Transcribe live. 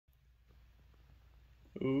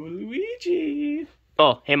Ooh, Luigi.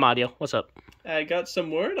 Oh, hey Mario, what's up? I got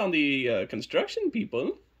some word on the construction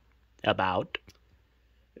people. About?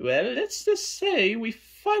 Well, let's just say we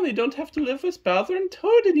finally don't have to live with Bowser and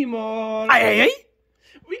Toad anymore. Hey?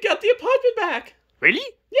 We got the apartment back. Really?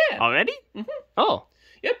 Yeah. Already? Mm-hmm. Oh.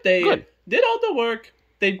 Yep, they Good. did all the work.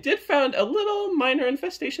 They did found a little minor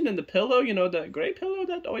infestation in the pillow, you know, the gray pillow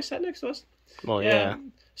that always sat next to us. Well, yeah.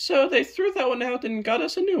 So they threw that one out and got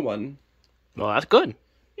us a new one. Well, that's good.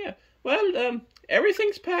 Yeah. Well,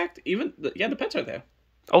 everything's packed. Even the pets are there.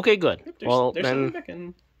 Okay, good. Yep, they're then, settling back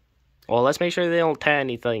in. well, let's make sure they don't tear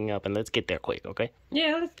anything up, and let's get there quick, okay?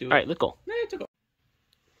 Yeah, let's do it. All right, let's go. Let's go.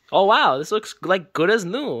 Oh wow, this looks like good as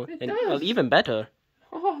new, It and does. Even better.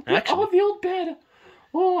 Oh, Actually. the old bed.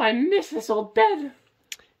 Oh, I miss this old bed.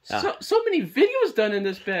 So many videos done in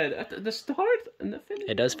this bed at the start and the finish.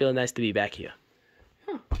 It does feel nice to be back here.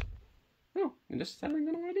 Huh. Oh, you're just settling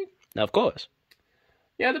in already? Now, of course.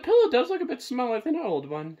 Yeah, the pillow does look a bit smaller than our old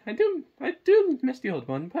one. I do miss the old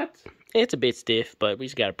one, but It's a bit stiff, but we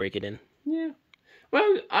just gotta break it in. yeah.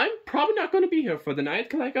 Well, I'm probably not going to be here for the night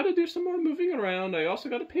because I got to do some more moving around. I also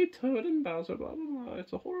got to pay Toad and Bowser, blah blah blah.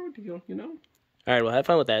 It's a horror deal, you know. All right, well, have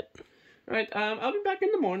fun with that. All right, I'll be back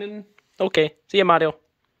in the morning. Okay, see ya, Mario.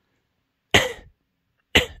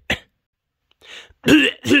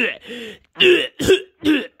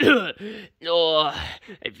 Oh,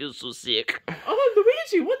 I feel so sick. Oh,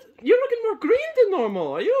 Luigi, what? You're looking more green than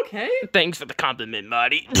normal. Are you okay? Thanks for the compliment,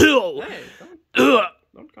 Marty. Hey,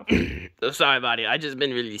 don't cough. Sorry, Marty. I just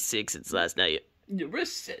been really sick since last night. You were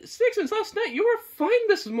sick since last night. You were fine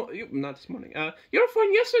this morning. Not this morning. You were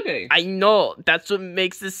fine yesterday. I know. That's what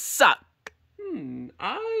makes this suck.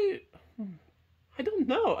 I don't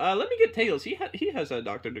know. Let me get Tails. He has a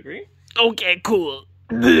doctor degree. Okay, cool.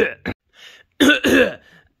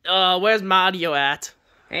 Where's Mario at?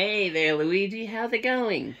 Hey there, Luigi. How's it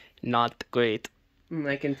going? Not great.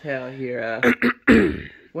 I can tell here.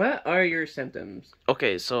 What are your symptoms?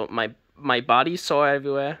 Okay, so my body's sore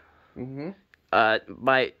everywhere. Mm-hmm.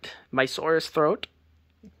 My sorest throat.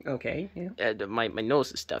 Okay, yeah. And my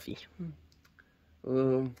nose is stuffy.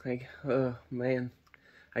 Oh man.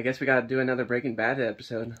 I guess we gotta do another Breaking Bad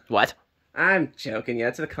episode. What? I'm joking. Yeah,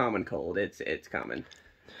 it's a common cold. It's common.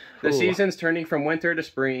 The Ooh. season's turning from winter to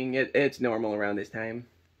spring. It's normal around this time.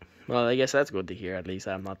 Well, I guess that's good to hear. At least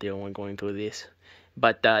I'm not the only one going through this.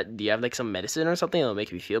 But do you have like some medicine or something that'll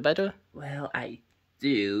make me feel better? Well, I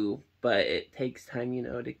do, but it takes time,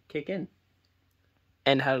 to kick in.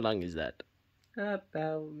 And how long is that?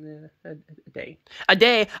 About a day. A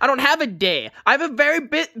day? I don't have a day. I have a very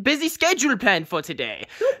busy schedule planned for today.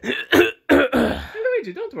 Hey,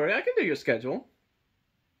 Luigi, don't worry. I can do your schedule.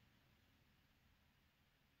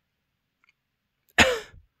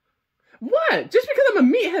 What? Just because I'm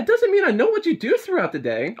a meathead doesn't mean I know what you do throughout the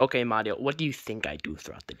day. Okay, Mario, what do you think I do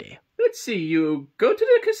throughout the day? Let's see. You go to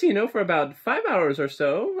the casino for about 5 hours or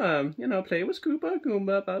so. Play with Koopa,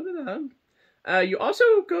 Goomba, blah, blah, blah. You also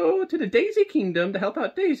go to the Daisy Kingdom to help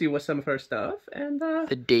out Daisy with some of her stuff. And,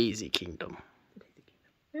 The Daisy Kingdom.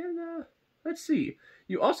 And, let's see.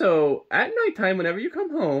 You also, at nighttime, whenever you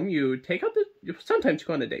come home, you take out sometimes you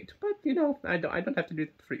go on a date. But, I don't have to do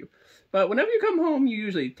that for you. But whenever you come home, you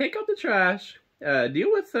usually take out the trash,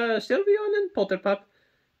 deal with Sylveon and Polterpup,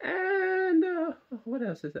 and what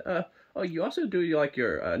else is it? You also do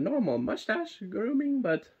your normal mustache grooming,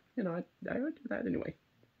 but I would do that anyway.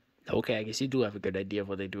 Okay, I guess you do have a good idea of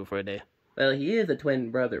what they do for a day. Well, he is a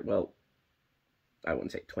twin brother. Well, I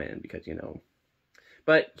wouldn't say twin because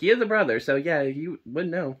but he is a brother, so yeah, you would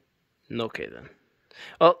know. Okay then.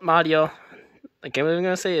 Well, Mario, I can't believe I'm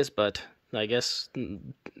gonna say this, but I guess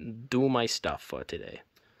do my stuff for today.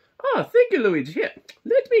 Oh, thank you, Luigi. Here,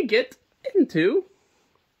 let me get into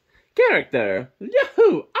character.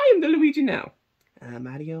 Yahoo! I am the Luigi now.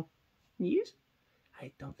 Mario? Yes?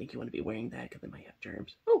 I don't think you want to be wearing that because it might have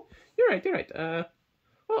germs. Oh, you're right.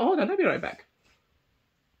 Hold on, I'll be right back.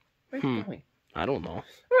 Where's you going? I don't know. All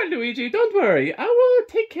right, Luigi, don't worry. I will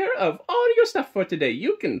take care of all your stuff for today.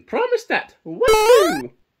 You can promise that.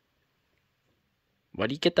 Woo! Where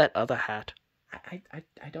do you get that other hat?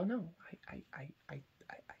 I don't know.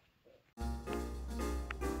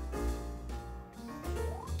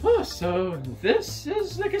 Oh, so this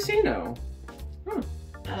is the casino.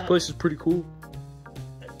 This place is pretty cool.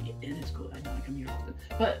 It is cool. I know I come here often.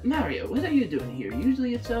 But Mario, what are you doing here?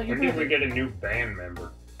 Usually it's your When did we get a new band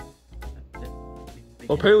member?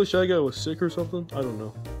 Well, apparently Shy Guy was sick or something. I don't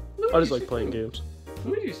know. I just like playing games.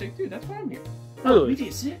 Luigi's sick too. That's why I'm here. Really?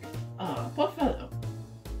 Luigi's sick? Poor fellow.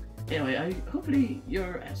 Anyway, hopefully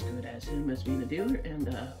you're as good as him as being a dealer, and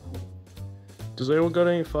Does anyone got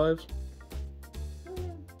any fives?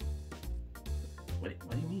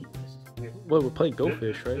 What, we're playing Go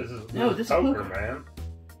Fish, right? This is poker, man.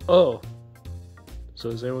 Oh.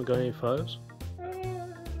 So has anyone got any 5s?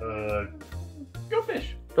 Go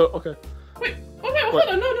Fish. Oh, okay. Wait, hold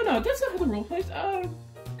on. No. That's not how the role plays.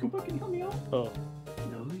 Koopa, can you help me out? Oh.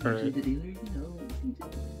 No, Alright. usually the dealer,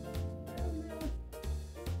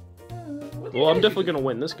 Well, I'm definitely gonna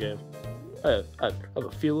win this game. I have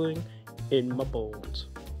a feeling in my bones.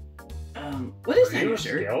 What is Are that in you your a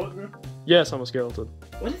shirt? skeleton? Yes, I'm a skeleton.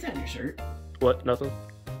 What is that in your shirt? What? Nothing?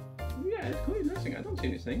 Yeah, it's clearly missing. I don't see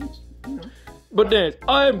anything. It's, you know. But Dan,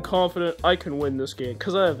 I am confident I can win this game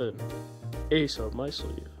because I have an ace up my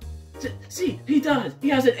sleeve. See, he does. He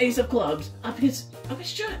has an ace of clubs up his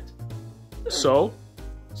shirt. So?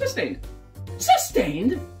 Sustained.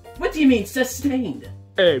 Sustained? What do you mean sustained?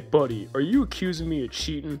 Hey, buddy, are you accusing me of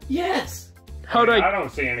cheating? Yes, How did I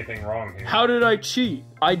don't see anything wrong here. How did I cheat?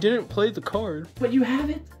 I didn't play the card. but you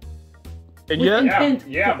have it. And With yet, intent.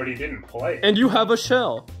 Yeah, but he didn't play. and you have a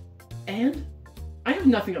shell. And I have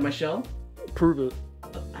nothing on my shell. Prove it.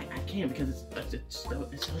 I can't because it's sewed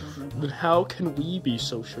onto my Then body. how can we be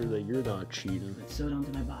so sure that you're not cheating? It's sewed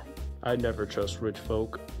onto my body. I never trust rich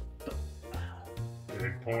folk.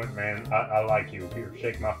 Good point, man. I like you. Here,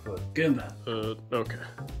 shake my foot. Goomba, Okay.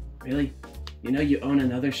 really? You know you own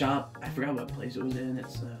another shop? I forgot what place it was in.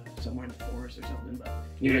 It's somewhere in the forest or something. But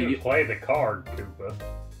You you know didn't you. play the card, Koopa.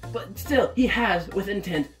 But still, he has with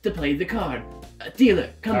intent to play the card. Dealer,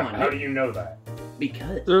 come on. How do you know that?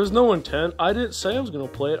 Because. There was no intent. I didn't say I was gonna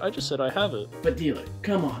play it. I just said I have it. But dealer,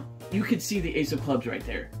 come on. You could see the ace of clubs right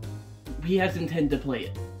there. He has intent to play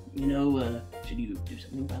it. You know, should you do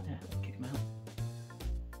something about that? Kick him out.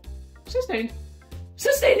 Sustained.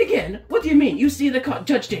 Sustained again? What do you mean? You see the card.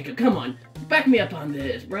 Judge Jacob, come on. Back me up on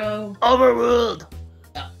this, bro. Overruled.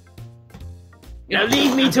 Now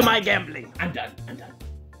leave me to my gambling. I'm done.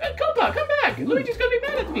 Koopa, come back. Luigi's gonna be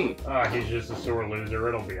mad at me. He's just a sore loser.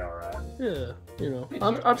 It'll be alright. Yeah, you know.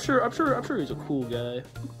 I'm sure he's a cool guy.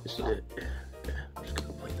 I'm just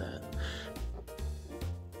gonna play that.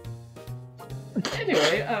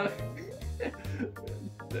 Anyway,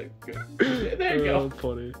 there you go.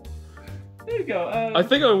 Funny. There you go. I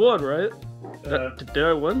think I won, right? Uh, Did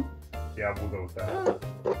I win? Yeah, we'll go with that.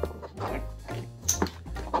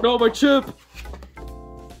 No, my chip!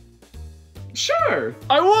 Sure.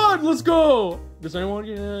 I won! Let's go! Does anyone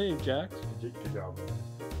get any jacks? Good job,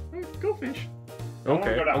 man. Go Fish.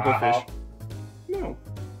 Okay, Go to I'll go IHOP. fish. No.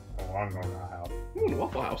 Oh, I'm going to IHOP. I'm going to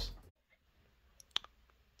Waffle House.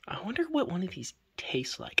 I wonder what one of these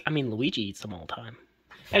tastes like. I mean, Luigi eats them all the time.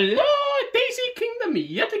 Hello, Daisy Kingdom,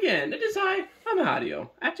 yet again. It is I'm Hario,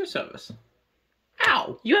 at your service.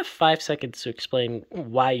 Ow! You have 5 seconds to explain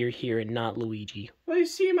why you're here and not Luigi. Well, you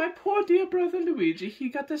see, my poor dear brother Luigi, he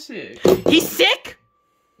got the sick. He's sick?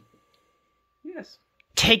 Yes.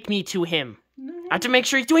 Take me to him. No. I have to make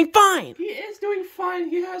sure he's doing fine. He is doing fine.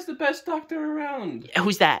 He has the best doctor around.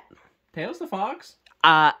 Who's that? Tails the fox.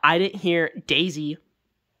 I didn't hear Daisy.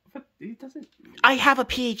 But he doesn't... I have a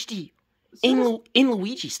PhD in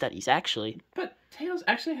Luigi studies, actually. But Tails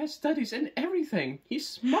actually has studies in everything. He's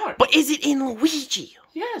smart. But is it in Luigi?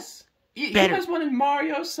 Yes. He Better. has one in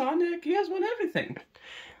Mario, Sonic. He has one in everything.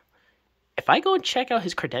 If I go and check out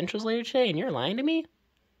his credentials later today and you're lying to me,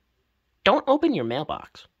 don't open your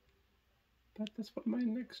mailbox. But that's what my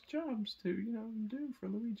next job's to, do for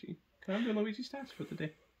Luigi. Cause I'm doing Luigi stats for the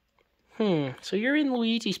day. So you're in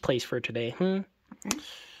Luigi's place for today,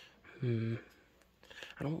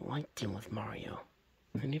 I don't like dealing with Mario.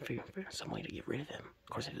 I need to figure out some way to get rid of him. Of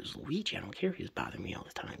course, if it was Luigi, I don't care if he was bothering me all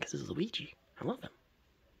the time, because it's Luigi. I love him.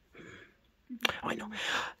 Oh, I know.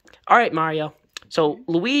 Alright, Mario. So,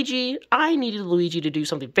 Luigi, I needed Luigi to do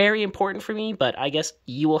something very important for me, but I guess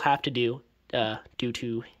you will have to do, due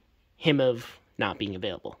to him of not being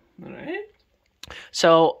available. Alright.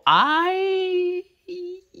 So, I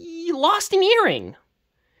lost an earring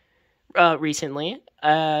recently.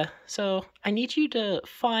 So I need you to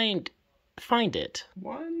find it.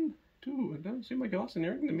 1, 2. It doesn't seem like you lost an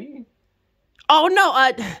earring to me. Oh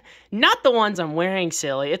no, not the ones I'm wearing,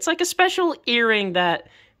 silly. It's like a special earring that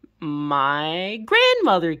my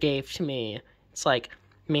grandmother gave to me. It's like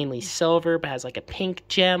mainly silver, but has like a pink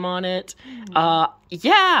gem on it.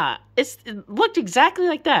 Yeah, it looked exactly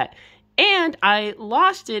like that. And I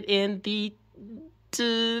lost it in the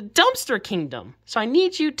dumpster kingdom. So I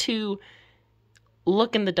need you to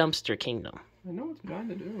look in the dumpster kingdom. I know what I'm trying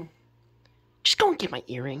to do. Just go and get my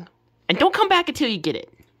earring. And don't come back until you get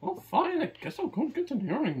it. Well, fine. I guess I'll go get an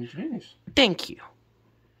earring. Jeez. Thank you.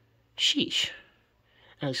 Sheesh.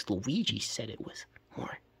 At least Luigi said it with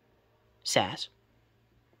more sass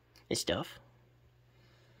and stuff.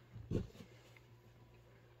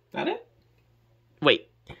 That it? Wait.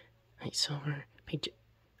 Hey, silver.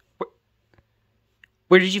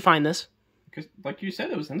 Where did you find this? Because, like you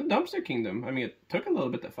said, it was in the dumpster kingdom. I mean, it took a little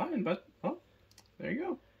bit to find, but, well, there you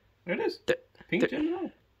go. There it is. Pink gem and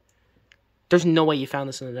all. There's no way you found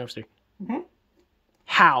this in the dumpster. Mm-hmm.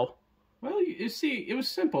 How? Well, you see, it was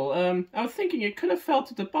simple. I was thinking it could have fell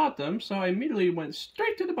to the bottom, so I immediately went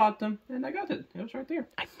straight to the bottom, and I got it. It was right there.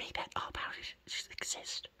 I made that up. How did it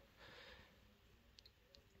exist?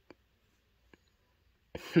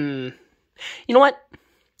 You know what?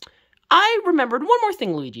 I remembered one more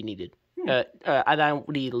thing Luigi needed. I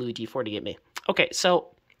need Luigi for to get me. Okay,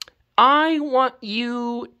 so I want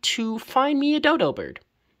you to find me a dodo bird.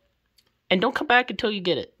 And don't come back until you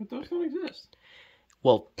get it. But those don't exist.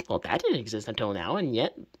 Well, that didn't exist until now, and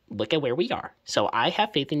yet, look at where we are. So I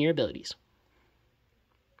have faith in your abilities.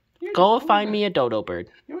 Go find me a dodo bird.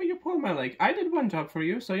 You know, you're pulling my leg. I did one job for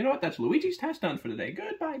you, so you know what? That's Luigi's task done for today.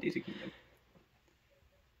 Goodbye, Daisy Kingdom.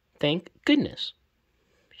 Thank goodness.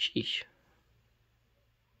 Sheesh.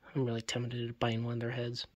 I'm really tempted to bite one of their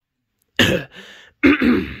heads.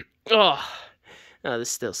 Oh, this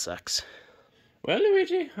still sucks. Well,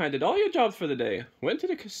 Luigi, I did all your jobs for the day. Went to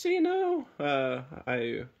the casino.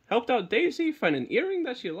 I helped out Daisy find an earring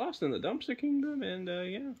that she lost in the dumpster kingdom, and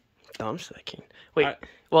yeah. Dumpster king. Wait.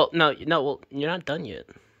 Well, no. Well, you're not done yet.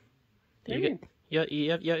 You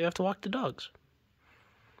have to walk the dogs.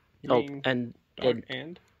 And dog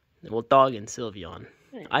and. Well, dog and Sylveon.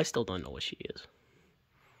 I still don't know what she is.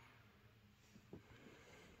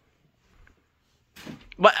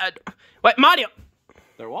 What, Mario?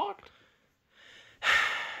 They're walked.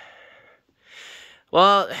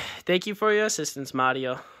 Well, thank you for your assistance,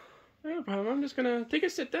 Mario. No problem. I'm just gonna take a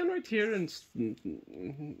sit down right here and.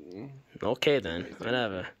 Okay then,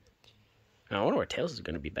 whatever. I wonder where Tails is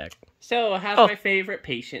gonna be back. So, how's my favorite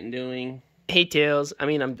patient doing? Hey Tails, I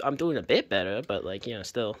mean I'm doing a bit better, but like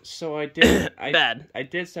still. So I did. Bad. I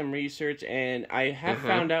did some research and I have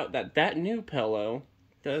found out that new pillow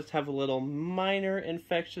does have a little minor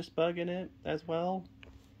infectious bug in it as well.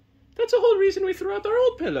 That's the whole reason we threw out our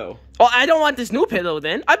old pillow. Oh, I don't want this new pillow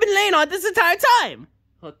then. I've been laying on it this entire time.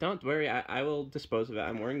 Well, don't worry. I will dispose of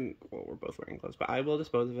it. We're both wearing clothes, but I will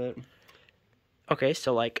dispose of it. Okay,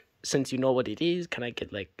 so like, since you know what it is, can I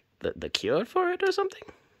get like the cure for it or something?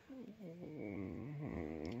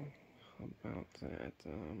 How about that?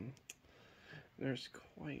 There's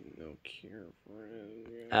quite no cure for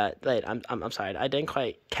it. Wait, I'm sorry. I didn't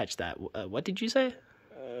quite catch that. What did you say?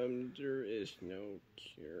 There is no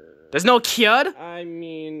cure. There's no cure? I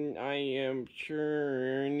mean, I am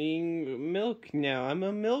churning milk now. I'm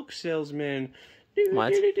a milk salesman.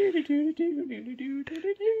 What?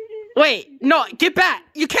 Wait, no, get back!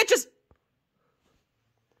 You can't just...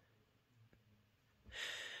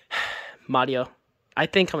 Mario, I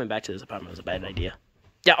think coming back to this apartment was a bad idea.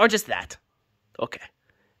 Yeah, or just that. Okay.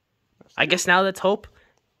 I guess now let's hope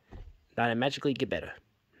that I magically get better.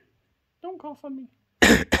 Don't cough on me.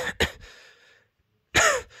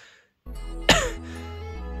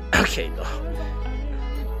 Okay, no.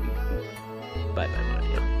 Bye-bye,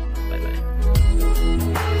 Mario.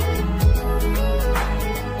 Bye-bye.